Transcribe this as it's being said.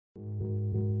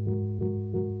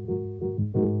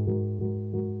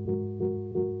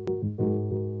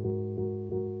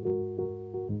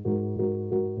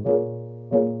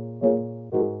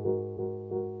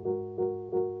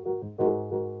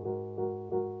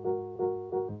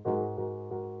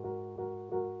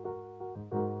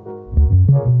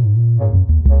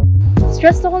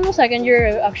Stressed ako nung second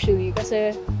year actually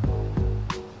kasi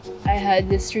I had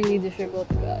this really difficult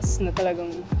class na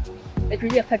talagang it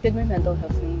really affected my mental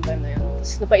health nung time na yun.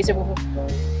 Tapos napaisip ko,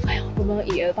 ayaw ko ba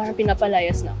EL? Parang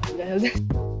pinapalayas na ako dahil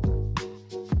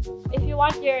if you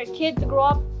want your kid to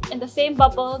grow up in the same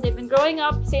bubble, they've been growing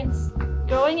since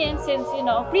you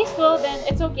know preschool, then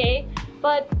it's okay.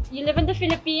 But you live in the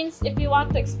Philippines, if you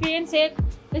want to experience it,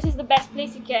 this is the best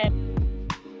place you can.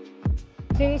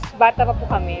 Since bata pa po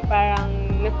kami, parang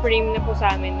na-frame na po sa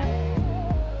amin ng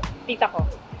tita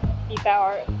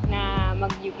or na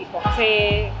mag-UP po.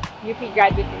 Kasi UP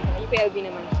graduate din po, UPLB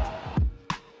naman siya.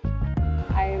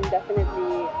 I'm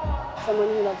definitely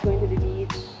someone who loves going to the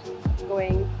beach,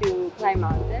 going to climb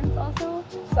mountains also.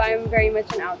 So I'm very much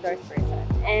an outdoors person.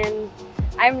 And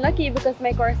I'm lucky because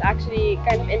my course actually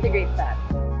kind of integrates that.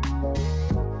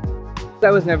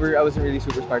 I wasn't really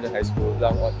super smart in high school. The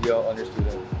honor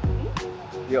student.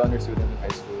 The honor student in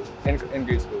high school. In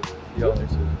grade school. The honor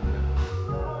student.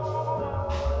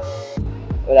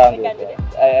 Wala akong girlfriend.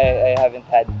 I haven't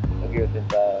had a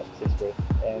girlfriend since birth.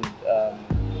 And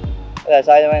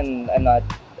sa akin naman, I'm not,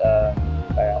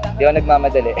 parang, di ako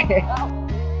nagmamadali.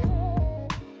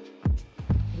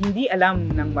 Hindi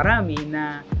alam ng marami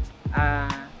na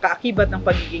kaakibat ng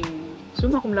pagiging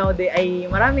summa cum laude ay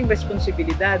maraming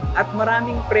responsibilidad at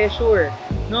maraming pressure,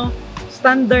 no?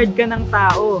 Standard ka ng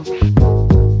tao.